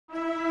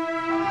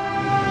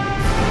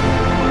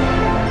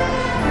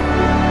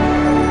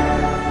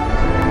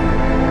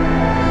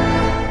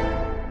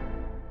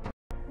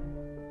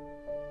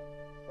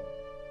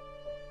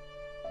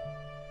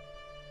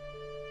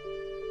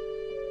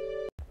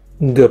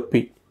Guppy.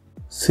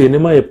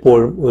 Cinema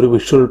എപ്പോഴും ഒരു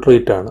visual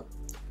treat ആണ്.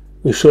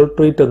 വിഷ്വൽ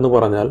ട്രീറ്റ് എന്ന്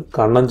പറഞ്ഞാൽ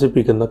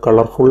കണ്ണഞ്ചിപ്പിക്കുന്ന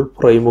കളർഫുൾ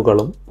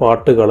ഫ്രെയിമുകളും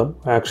പാട്ടുകളും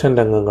ആക്ഷൻ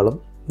രംഗങ്ങളും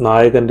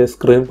നായകന്റെ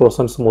സ്ക്രീൻ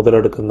പ്രസൻസ്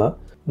മുതലെടുക്കുന്ന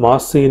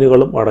മാസ്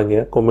സീനുകളും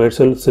അടങ്ങിയ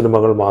കൊമേഴ്ഷ്യൽ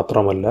സിനിമകൾ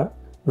മാത്രമല്ല,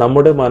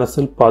 നമ്മുടെ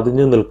മനസ്സിൽ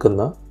പതിഞ്ഞു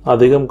നിൽക്കുന്ന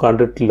അധികം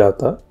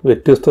കണ്ടിട്ടില്ലാത്ത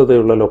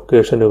വ്യത്യസ്തതയുള്ള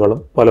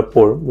ലൊക്കേഷനുകളും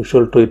പലപ്പോഴും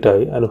വിഷ്വൽ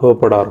ട്രീറ്റായി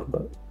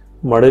അനുഭവപ്പെടാറുണ്ട്.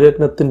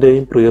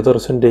 മണിരത്നത്തിന്റെയും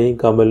പ്രിയദർശന്റെയും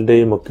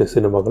കമലിന്റെയും ഒക്കെ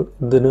സിനിമകൾ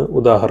ഇതിന്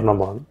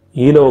ഉദാഹരണമാണ്.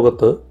 ഈ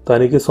ലോകത്ത്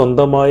തനിക്ക്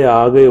സ്വന്തമായി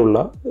ആകെയുള്ള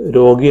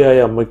രോഗിയായ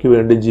അമ്മയ്ക്ക്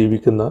വേണ്ടി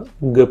ജീവിക്കുന്ന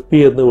ഗപ്പി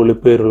എന്ന്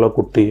വിളിപ്പേരുള്ള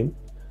കുട്ടിയും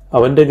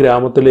അവന്റെ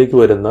ഗ്രാമത്തിലേക്ക്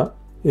വരുന്ന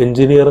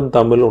എഞ്ചിനീയറും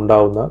തമ്മിൽ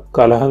ഉണ്ടാവുന്ന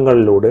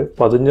കലഹങ്ങളിലൂടെ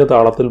പതിഞ്ഞ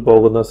താളത്തിൽ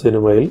പോകുന്ന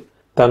സിനിമയിൽ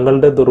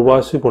തങ്ങളുടെ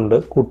ദുർവാശി കൊണ്ട്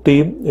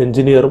കുട്ടിയും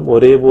എഞ്ചിനീയറും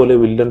ഒരേപോലെ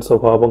വില്ലൻ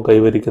സ്വഭാവം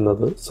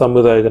കൈവരിക്കുന്നത്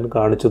സംവിധായകൻ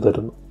കാണിച്ചു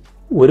തരുന്നു.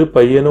 ഒരു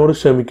പയ്യനോട്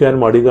ക്ഷമിക്കാൻ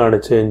മടി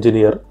കാണിച്ച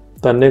എഞ്ചിനീയർ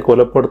തന്നെ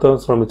കൊലപ്പെടുത്താൻ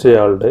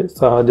ശ്രമിച്ചയാളുടെ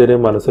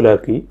സാഹചര്യം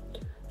മനസ്സിലാക്കി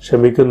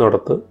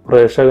ക്ഷമിക്കുന്നിടത്ത്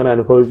പ്രേക്ഷകൻ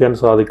അനുഭവിക്കാൻ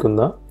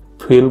സാധിക്കുന്ന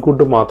ഫീൽ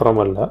ഗുഡ്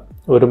മാത്രമല്ല,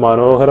 ഒരു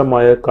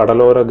മനോഹരമായ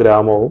കടലോര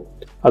ഗ്രാമവും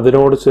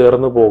അതിനോട്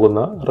ചേർന്ന്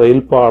പോകുന്ന റെയിൽ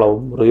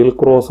പാളവും റെയിൽ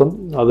ക്രോസും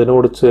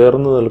അതിനോട്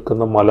ചേർന്ന്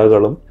നിൽക്കുന്ന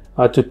മലകളും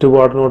ആ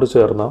ചുറ്റുപാടിനോട്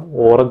ചേർന്ന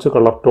ഓറഞ്ച്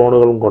കളർ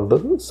ടോണുകളും കൊണ്ട്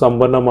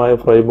സമ്പന്നമായ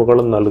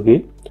ഫ്രെയിമുകളും നൽകി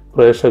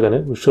പ്രേക്ഷകന്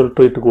വിഷ്വൽ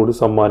ട്രീറ്റ് കൂടി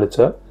സമ്മാനിച്ച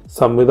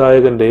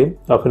സംവിധായകന്റെയും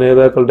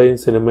അഭിനേതാക്കളുടെയും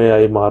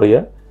സിനിമയായി മാറിയ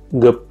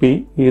ഗപ്പി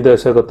ഈ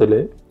ദശകത്തിലെ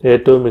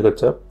ഏറ്റവും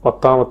മികച്ച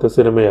 10ാമത്തെ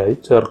സിനിമയായി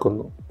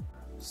ചേർക്കുന്നു.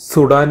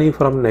 Sudani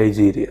from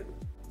Nigeria.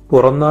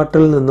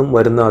 പുറംനാട്ടിൽ നിന്നും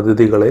വരുന്ന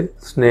അതിഥികളെ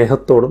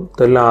സ്നേഹത്തോടും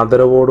തെല്ല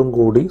ആദരവോടും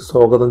കൂടി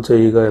സ്വാഗതം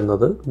ചെയ്യുക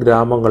എന്നത്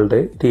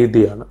ഗ്രാമങ്ങളുടെ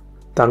രീതിയാണ്.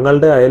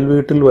 തങ്ങളുടെ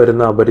അയൽവീട്ടിൽ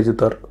വരുന്ന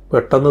അപരിചിതർ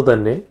പെട്ടെന്ന്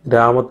തന്നെ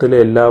ഗ്രാമത്തിലെ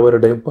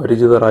എല്ലാവരുടെയും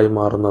പരിചിതരായി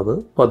മാറുന്നത്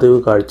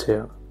പതിവ്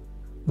കാഴ്ചയാണ്.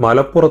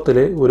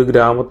 മലപ്പുറത്തിലെ ഒരു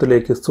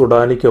ഗ്രാമത്തിലേക്ക്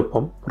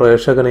സുഡാനിക്കൊപ്പം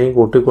പ്രേക്ഷകനെയും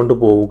കൂട്ടിക്കൊണ്ടു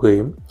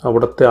പോവുകയും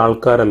അവിടുത്തെ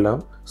ആൾക്കാരെല്ലാം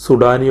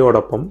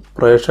സുഡാനിയോടൊപ്പം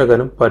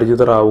പ്രേക്ഷകനും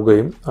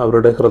പരിചിതരാവുകയും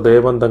അവരുടെ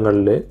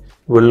ഹൃദയബന്ധങ്ങളിലെ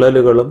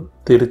വിള്ളലുകളും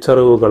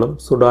തിരിച്ചറിവുകളും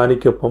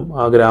സുഡാനിക്കൊപ്പം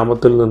ആ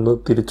ഗ്രാമത്തിൽ നിന്ന്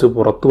തിരിച്ചു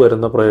പുറത്തു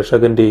വരുന്ന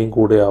പ്രേക്ഷകന്റെയും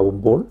കൂടെ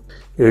ആവുമ്പോൾ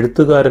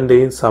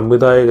എഴുത്തുകാരന്റെയും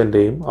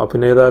സംവിധായകന്റെയും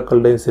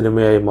അഭിനേതാക്കളുടെയും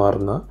സിനിമയായി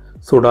മാറുന്ന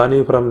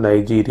സുഡാനി ഫ്രം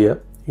നൈജീരിയ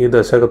ഈ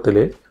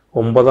ദശകത്തിലെ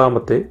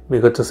 9ാമത്തെ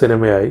മികച്ച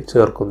സിനിമയായി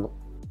ചേർക്കുന്നു.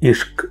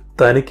 ഇഷ്ക്.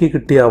 തനിക്ക്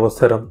കിട്ടിയ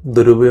അവസരം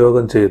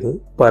ദുരുപയോഗം ചെയ്ത്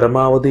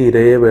പരമാവധി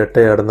ഇരയെ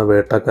വേട്ടയാടുന്ന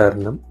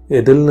വേട്ടക്കാരനും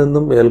ഇതിൽ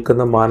നിന്നും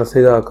ഏൽക്കുന്ന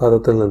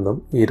മാനസികാഘാതത്തിൽ നിന്നും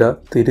ഇര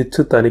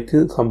തിരിച്ച് തനിക്ക്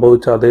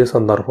സംഭവിച്ച അതേ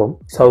സന്ദർഭം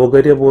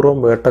സൗകര്യപൂർവ്വം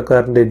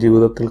വേട്ടക്കാരന്റെ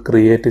ജീവിതത്തിൽ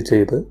ക്രിയേറ്റ്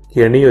ചെയ്ത്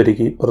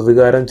കെണിയൊരുക്കി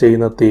പ്രതികാരം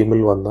ചെയ്യുന്ന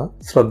തീമിൽ വന്ന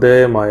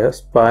ശ്രദ്ധേയമായ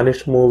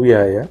സ്പാനിഷ്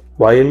മൂവിയായ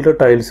വൈൽഡ്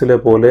ടൈൽസിലെ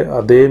പോലെ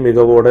അതേ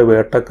മികവോടെ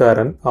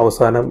വേട്ടക്കാരൻ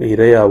അവസാനം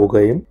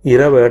ഇരയാവുകയും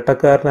ഇര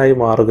വേട്ടക്കാരനായി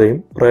മാറുകയും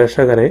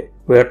പ്രേക്ഷകരെ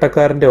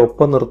വേട്ടക്കാരന്റെ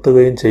ഒപ്പം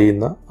നിർത്തുകയും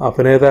ചെയ്യുന്ന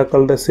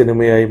അഭിനേതാക്കളുടെ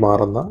സിനിമയായി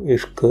മാറുന്ന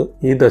ഇഷ്ക്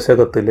ഈ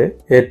ദശകത്തിലെ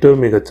ഏറ്റവും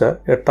മികച്ച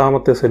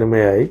 8ാമത്തെ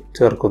സിനിമയായി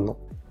ചേർക്കുന്നു.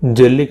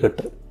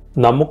 ജല്ലിക്കട്ട്.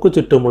 നമുക്ക്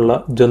ചുറ്റുമുള്ള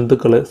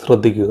ജന്തുക്കളെ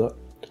ശ്രദ്ധിക്കുക.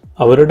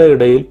 അവരുടെ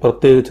ഇടയിൽ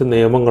പ്രത്യേകിച്ച്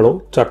നിയമങ്ങളോ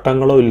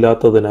ചട്ടങ്ങളോ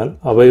ഇല്ലാത്തതിനാൽ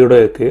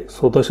അവയുടെയൊക്കെ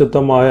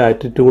സ്വതസിദ്ധമായ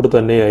ആറ്റിറ്റ്യൂഡ്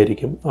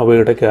തന്നെയായിരിക്കും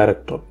അവയുടെ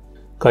ക്യാരക്ടർ.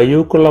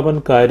 കയ്യൂക്കുള്ളവൻ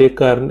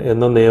കാര്യക്കാരൻ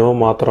എന്ന നിയമം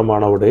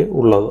മാത്രമാണ് അവിടെ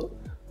ഉള്ളത്.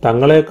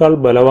 തങ്ങളെക്കാൾ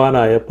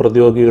ബലവാനായ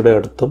പ്രതിയോഗിയുടെ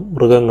അടുത്തും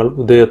മൃഗങ്ങൾ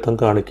വിധേയത്വം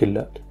കാണിക്കില്ല.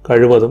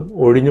 കഴിവതും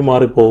ഒഴിഞ്ഞു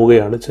മാറി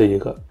പോവുകയാണ്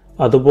ചെയ്യുക.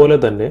 അതുപോലെ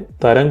തന്നെ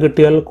തരം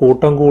കിട്ടിയാൽ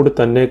കൂട്ടം കൂടി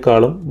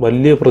തന്നെക്കാളും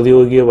വലിയ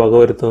പ്രതിയോഗിയെ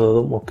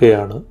വകവരുത്തുന്നതും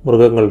ഒക്കെയാണ്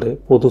മൃഗങ്ങളുടെ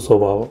പൊതു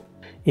സ്വഭാവം.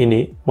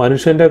 ഇനി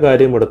മനുഷ്യന്റെ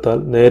കാര്യമെടുത്താൽ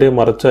നേരെ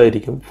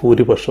മറിച്ചായിരിക്കും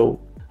ഭൂരിപക്ഷവും.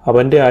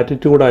 അവന്റെ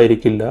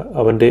ആറ്റിറ്റ്യൂഡായിരിക്കില്ല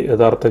അവന്റെ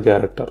യഥാർത്ഥ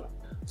ക്യാരക്ടർ.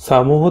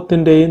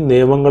 സമൂഹത്തിന്റെയും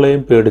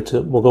നിയമങ്ങളെയും പേടിച്ച്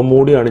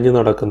മുഖംമൂടി അണിഞ്ഞു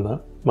നടക്കുന്ന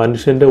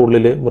മനുഷ്യന്റെ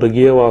ഉള്ളിലെ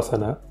മൃഗീയ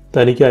വാസന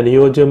തനിക്ക്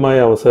അനുയോജ്യമായ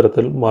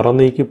അവസരത്തിൽ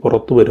മറനീക്കി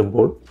പുറത്തു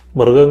വരുമ്പോൾ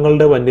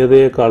മൃഗങ്ങളുടെ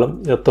വന്യതയെക്കാളും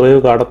എത്രയോ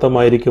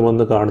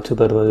കാടത്തമായിരിക്കുമെന്ന് കാണിച്ചു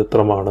തരുന്ന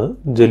ചിത്രമാണ്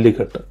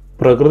ജല്ലിക്കട്ട്.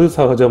 പ്രകൃതി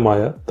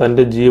സഹജമായ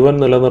തന്റെ ജീവൻ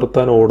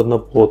നിലനിർത്താൻ ഓടുന്ന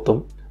പോത്തും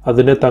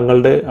അതിനെ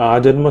തങ്ങളുടെ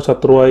ആജന്മ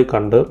ശത്രുവായി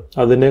കണ്ട്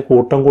അതിനെ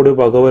കൂട്ടം കൂടി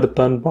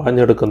വകവരുത്താൻ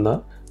പാഞ്ഞെടുക്കുന്ന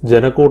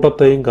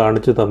ജനക്കൂട്ടത്തെയും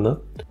കാണിച്ചു തന്ന്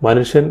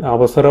മനുഷ്യൻ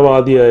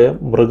അവസരവാദിയായ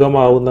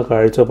മൃഗമാവുന്ന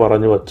കാഴ്ച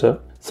പറഞ്ഞു വച്ച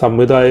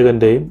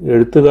സംവിധായകന്റെയും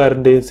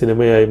എഴുത്തുകാരന്റെയും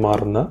സിനിമയായി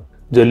മാറുന്ന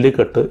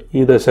ജല്ലിക്കട്ട്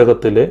ഈ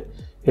ദശകത്തിലെ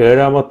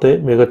 7ാമത്തെ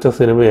മികച്ച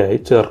സിനിമയായി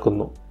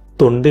ചേർക്കുന്നു.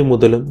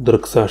 തൊണ്ടിമുതലും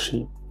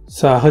ദൃക്സാക്ഷിയും.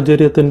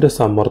 സാഹചര്യത്തിന്റെ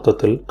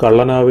സമ്മർദ്ദത്തിൽ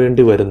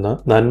കള്ളനാവേണ്ടി വരുന്ന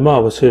നന്മ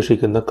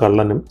അവശേഷിക്കുന്ന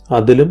കള്ളനും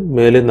അതിലും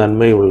മേലെ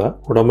നന്മയുള്ള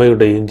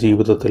ഉടമയുടെയും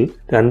ജീവിതത്തിൽ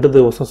 2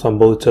 ദിവസം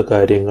സംഭവിച്ച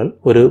കാര്യങ്ങൾ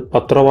ഒരു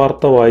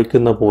പത്രവാർത്ത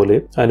വായിക്കുന്ന പോലെ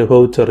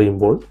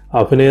അനുഭവിച്ചറിയുമ്പോൾ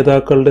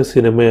അഭിനേതാക്കളുടെ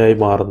സിനിമയായി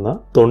മാറുന്ന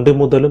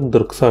തൊണ്ടിമുതലും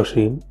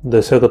ദൃക്സാക്ഷിയും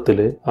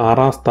ദശകത്തിലെ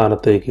 6ാം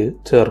സ്ഥാനത്തേക്ക്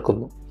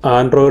ചേർക്കുന്നു.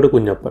 ആൻഡ്രോയിഡ്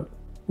കുഞ്ഞപ്പൻ.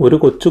 ഒരു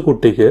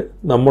കൊച്ചുകുട്ടിക്ക്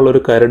നമ്മളൊരു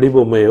കരടി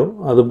ബൊമ്മയോ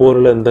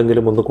അതുപോലുള്ള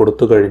എന്തെങ്കിലും ഒന്ന്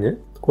കൊടുത്തു കഴിഞ്ഞ്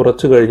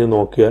കുറച്ചു കഴിഞ്ഞ്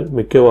നോക്കിയാൽ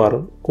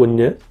മിക്കവാറും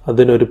കുഞ്ഞ്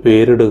അതിനൊരു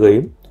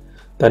പേരിടുകയും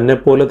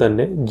തന്നെപ്പോലെ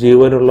തന്നെ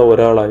ജീവനുള്ള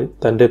ഒരാളായി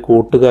തൻ്റെ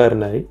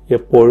കൂട്ടുകാരനായി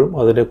എപ്പോഴും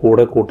അതിനെ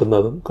കൂടെ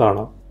കൂട്ടുന്നതും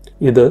കാണാം.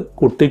 ഇത്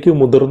കുട്ടിക്ക്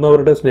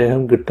മുതിർന്നവരുടെ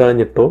സ്നേഹം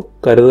കിട്ടാഞ്ഞിട്ടോ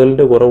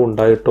കരുതലിന്റെ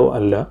കുറവുണ്ടായിട്ടോ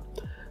അല്ല,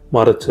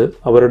 മറിച്ച്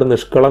അവരുടെ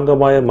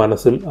നിഷ്കളങ്കമായ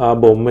മനസ്സിൽ ആ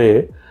ബൊമ്മയെ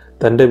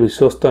തൻ്റെ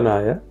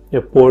വിശ്വസ്തനായ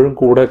എപ്പോഴും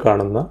കൂടെ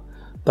കാണുന്ന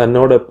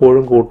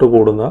തന്നോടെപ്പോഴും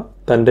കൂട്ടുകൂടുന്ന,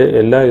 തൻ്റെ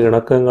എല്ലാ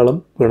ഇണക്കങ്ങളും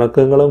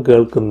പിണക്കങ്ങളും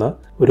കേൾക്കുന്ന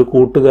ഒരു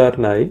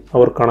കൂട്ടുകാരനായി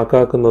അവർ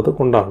കണക്കാക്കുന്നത്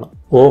കൊണ്ടാണ്.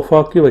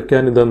 ഓഫാക്കി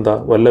വയ്ക്കാൻ ഇതെന്താ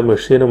വല്ല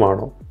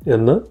മെഷീനുമാണോ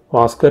എന്ന്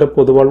ഭാസ്കര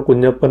പൊതുവാൾ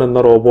കുഞ്ഞപ്പൻ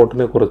എന്ന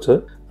റോബോട്ടിനെ കുറിച്ച്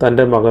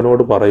തൻ്റെ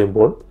മകനോട്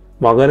പറയുമ്പോൾ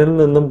മകനിൽ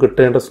നിന്നും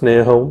കിട്ടേണ്ട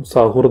സ്നേഹവും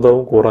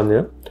സൗഹൃദവും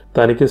കുറഞ്ഞ്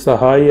തനിക്ക്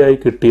സഹായിയായി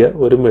കിട്ടിയ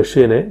ഒരു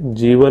മെഷീനെ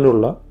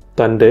ജീവനുള്ള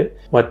തൻ്റെ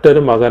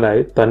മറ്റൊരു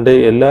മകനായി തൻ്റെ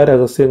എല്ലാ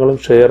രഹസ്യങ്ങളും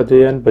ഷെയർ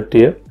ചെയ്യാൻ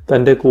പറ്റിയ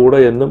തൻ്റെ കൂടെ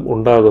എന്നും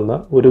ഉണ്ടാകുന്ന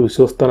ഒരു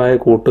വിശ്വസ്തനായ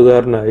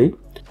കൂട്ടുകാരനായി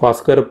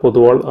ഭാസ്കര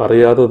പൊതുവാൾ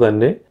അറിയാതെ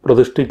തന്നെ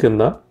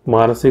പ്രതിഷ്ഠിക്കുന്ന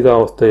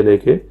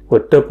മാനസികാവസ്ഥയിലേക്ക്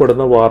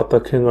ഒറ്റപ്പെടുന്ന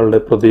വാർദ്ധക്യങ്ങളുടെ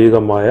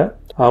പ്രതീകമായ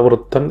ആ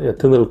വൃദ്ധൻ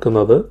എത്തി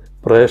നിൽക്കുന്നത്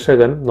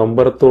പ്രേക്ഷകൻ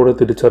നൊമ്പരത്തോടെ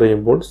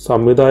തിരിച്ചറിയുമ്പോൾ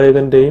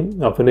സംവിധായകന്റെയും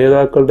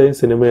അഭിനേതാക്കളുടെയും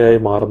സിനിമയായി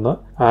മാറുന്ന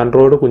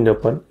ആൻഡ്രോയിഡ്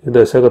കുഞ്ഞപ്പൻ ഈ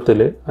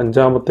ദശകത്തിലെ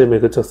 5ാമത്തെ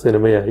മികച്ച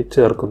സിനിമയായി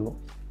ചേർക്കുന്നു.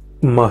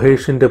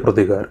 മഹേഷിന്റെ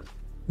പ്രതികാരം.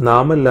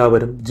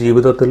 നാമെല്ലാവരും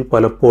ജീവിതത്തിൽ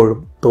പലപ്പോഴും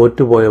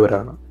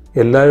തോറ്റുപോയവരാണ്.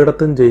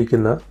 എല്ലായിടത്തും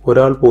ജയിക്കുന്ന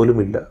ഒരാൾ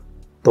പോലുമില്ല.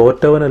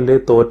 തോറ്റവനല്ലേ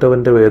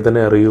തോറ്റവന്റെ വേദന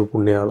അറിയൂ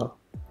പുണ്യാള.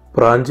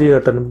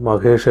 പ്രാഞ്ചിയേട്ടനും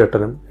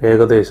മഹേഷേട്ടനും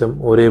ഏകദേശം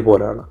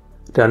ഒരേപോലാണ്.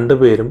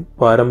 രണ്ടുപേരും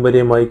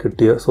പാരമ്പര്യമായി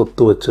കിട്ടിയ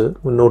സ്വത്ത് വച്ച്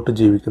മുന്നോട്ട്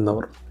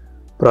ജീവിക്കുന്നവർ.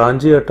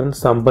 പ്രാഞ്ചിയേട്ടൻ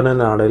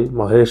സമ്പന്നനാണെങ്കിൽ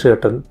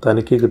മഹേഷേട്ടൻ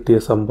തനിക്ക് കിട്ടിയ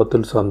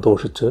സമ്പത്തിൽ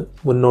സന്തോഷിച്ച്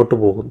മുന്നോട്ട്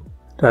പോകുന്നു.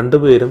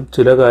 രണ്ടുപേരും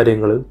ചില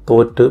കാര്യങ്ങളിൽ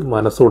തോറ്റ്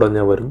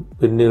മനസ്സുടഞ്ഞവരും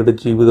പിന്നീട്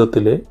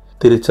ജീവിതത്തിലെ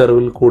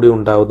തിരിച്ചറിവിൽ കൂടി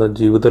ഉണ്ടാകുന്ന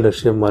ജീവിത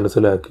ലക്ഷ്യം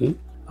മനസ്സിലാക്കി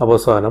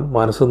അവസാനം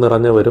മനസ്സ്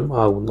നിറഞ്ഞവരും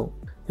ആകുന്നു.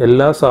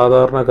 എല്ലാ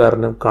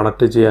സാധാരണക്കാരനും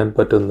കണക്ട് ചെയ്യാൻ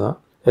പറ്റുന്ന,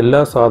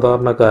 എല്ലാ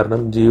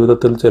സാധാരണക്കാരനും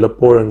ജീവിതത്തിൽ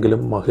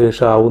ചിലപ്പോഴെങ്കിലും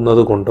മഹേഷ്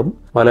ആവുന്നത് കൊണ്ടും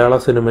മലയാള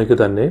സിനിമയ്ക്ക്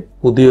തന്നെ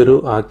പുതിയൊരു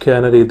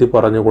ആഖ്യാന രീതി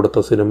പറഞ്ഞുകൊടുത്ത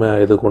സിനിമ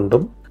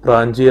ആയതുകൊണ്ടും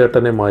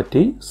പ്രാഞ്ചിയേട്ടനെ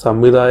മാറ്റി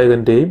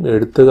സംവിധായകന്റെയും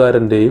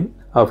എഴുത്തുകാരന്റെയും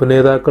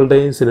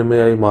അഭിനേതാക്കളുടെയും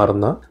സിനിമയായി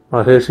മാറുന്ന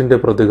മഹേഷിന്റെ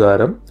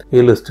പ്രതികാരം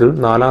ഈ ലിസ്റ്റിൽ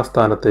 4ാം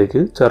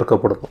സ്ഥാനത്തേക്ക്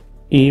ചേർക്കപ്പെടുന്നു.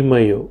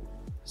 Ee.Ma.Yau.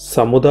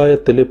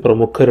 സമുദായത്തിലെ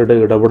പ്രമുഖരുടെ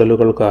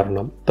ഇടപെടലുകൾ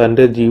കാരണം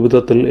തൻ്റെ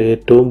ജീവിതത്തിൽ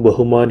ഏറ്റവും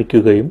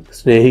ബഹുമാനിക്കുകയും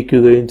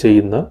സ്നേഹിക്കുകയും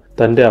ചെയ്യുന്ന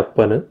തൻ്റെ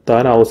അപ്പന്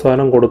താൻ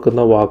അവസാനം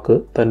കൊടുക്കുന്ന വാക്ക്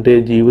തൻ്റെ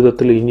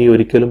ജീവിതത്തിൽ ഇനി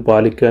ഒരിക്കലും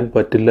പാലിക്കാൻ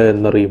പറ്റില്ല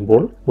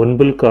എന്നറിയുമ്പോൾ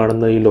മുൻപിൽ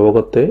കാണുന്ന ഈ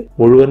ലോകത്തെ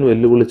മുഴുവൻ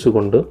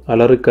വെല്ലുവിളിച്ചുകൊണ്ട്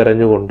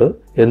അലറിക്കരഞ്ഞുകൊണ്ട്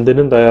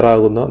എന്തിനും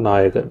തയ്യാറാകുന്ന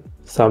നായകൻ.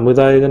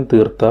 സംവിധായകൻ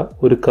തീർത്ത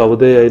ഒരു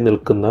കവിതയായി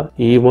നിൽക്കുന്ന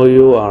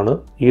Ee.Ma.Yau ആണ്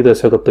ഈ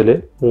ദശകത്തിലെ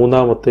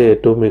 3ാമത്തെ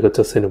ഏറ്റവും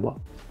മികച്ച സിനിമ.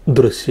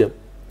 ദൃശ്യം.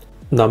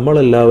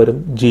 നമ്മളെല്ലാവരും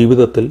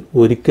ജീവിതത്തിൽ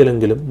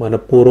ഒരിക്കലെങ്കിലും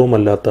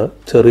മനഃപൂർവ്വമല്ലാത്ത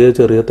ചെറിയ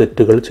ചെറിയ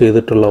തെറ്റുകൾ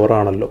ചെയ്തിട്ടുള്ളവർ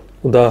ആണല്ലോ.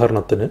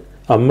 ഉദാഹരണത്തിന്,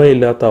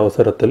 അമ്മയില്ലാത്ത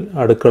അവസരത്തിൽ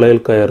അടുക്കളയിൽ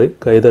കയറി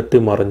കൈതട്ടി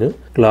മറിഞ്ഞ്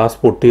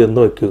ഗ്ലാസ് പൊട്ടിയെന്ന്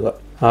വയ്ക്കുക.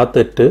 ആ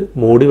തെറ്റ്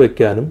മൂടി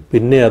വയ്ക്കാനും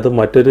പിന്നെ അത്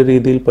മറ്റൊരു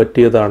രീതിയിൽ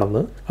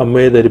പറ്റിയതാണെന്ന്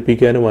അമ്മയെ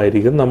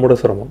ധരിപ്പിക്കാനുമായിരിക്കും നമ്മുടെ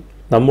ശ്രമം.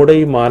 നമ്മുടെ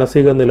ഈ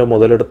മാനസിക നില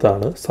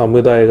മുതലെടുത്താണ്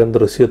സംവിധായകൻ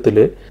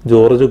ദൃശ്യത്തിലെ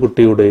ജോർജ്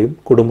കുട്ടിയുടെയും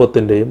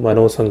കുടുംബത്തിന്റെയും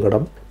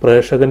മനോസങ്കടം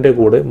പ്രേക്ഷകന്റെ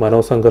കൂടെ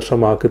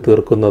മനോസംഘർഷമാക്കി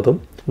തീർക്കുന്നതും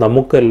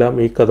നമുക്കെല്ലാം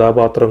ഈ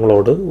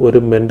കഥാപാത്രങ്ങളോട്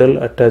ഒരു മെന്റൽ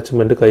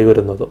അറ്റാച്ച്മെന്റ്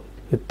കൈവരുന്നതും.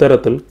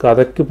 ഇത്തരത്തിൽ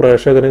കഥയ്ക്ക്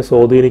പ്രേക്ഷകനെ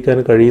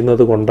സ്വാധീനിക്കാൻ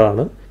കഴിയുന്നത്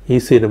കൊണ്ടാണ് ഈ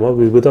സിനിമ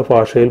വിവിധ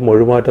ഭാഷയിൽ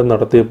മൊഴിമാറ്റം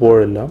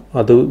നടത്തിയപ്പോഴെല്ലാം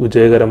അത്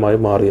വിജയകരമായി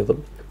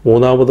മാറിയതും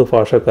 3ാമത്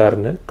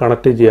ഭാഷക്കാരന്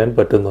കണക്ട് ചെയ്യാൻ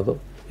പറ്റുന്നതും.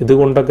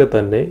 ഇതുകൊണ്ടൊക്കെ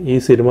തന്നെ ഈ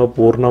സിനിമ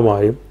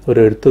പൂർണ്ണമായും ഒരു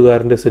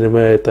എഴുത്തുകാരന്റെ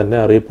സിനിമയായി തന്നെ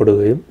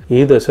അറിയപ്പെടുകയും ഈ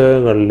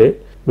ദശകങ്ങളിലെ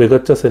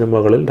മികച്ച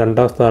സിനിമകളിൽ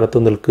 2ാം സ്ഥാനത്ത്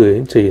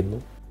നിൽക്കുകയും ചെയ്യുന്നു.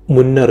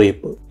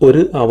 മുന്നറിയിപ്പ്.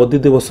 ഒരു അവധി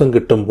ദിവസം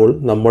കിട്ടുമ്പോൾ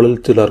നമ്മളിൽ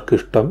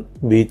ചിലർക്കിഷ്ടം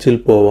ബീച്ചിൽ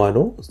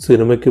പോവാനോ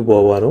സിനിമയ്ക്ക്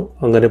പോവാനോ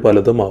അങ്ങനെ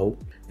പലതുമാവും.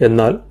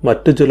 എന്നാൽ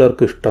മറ്റു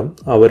ചിലർക്കിഷ്ടം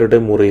അവരുടെ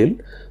മുറിയിൽ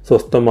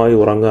സ്വസ്ഥമായി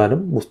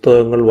ഉറങ്ങാനും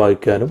പുസ്തകങ്ങൾ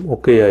വായിക്കാനും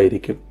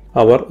ഒക്കെയായിരിക്കും.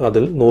 അവർ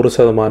അതിൽ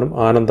 100%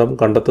 ആനന്ദം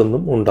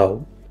കണ്ടെത്തുന്നും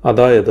ഉണ്ടാവും.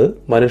 അതായത്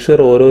മനുഷ്യർ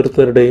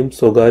ഓരോരുത്തരുടെയും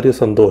സ്വകാര്യ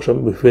സന്തോഷം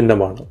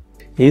വിഭിന്നമാണ്.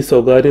 ഈ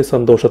സ്വകാര്യ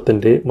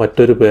സന്തോഷത്തിന്റെ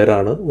മറ്റൊരു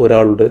പേരാണ്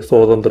ഒരാളുടെ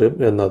സ്വാതന്ത്ര്യം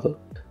എന്നത്.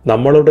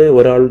 നമ്മളുടെ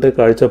ഒരാളുടെ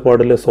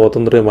കാഴ്ചപ്പാടിലെ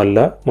സ്വാതന്ത്ര്യമല്ല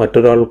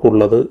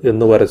മറ്റൊരാൾക്കുള്ളത്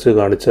എന്ന് വരച്ചു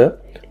കാണിച്ച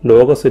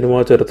ലോക സിനിമാ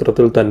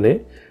ചരിത്രത്തിൽ തന്നെ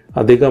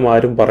അധികം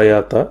ആരും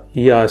പറയാത്ത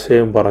ഈ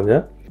ആശയം പറഞ്ഞ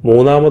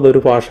 3ാമതൊരു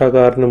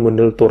ഭാഷാകാരന്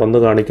മുന്നിൽ തുറന്നു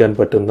കാണിക്കാൻ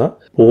പറ്റുന്ന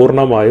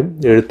പൂർണ്ണമായും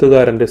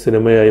എഴുത്തുകാരന്റെ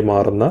സിനിമയായി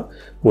മാറുന്ന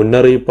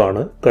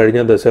മുന്നറിയിപ്പാണ്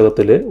കഴിഞ്ഞ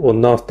ദശകത്തിലെ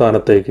 1ാം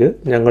സ്ഥാനത്തേക്ക്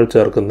ഞങ്ങൾ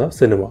ചേർക്കുന്ന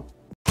സിനിമ.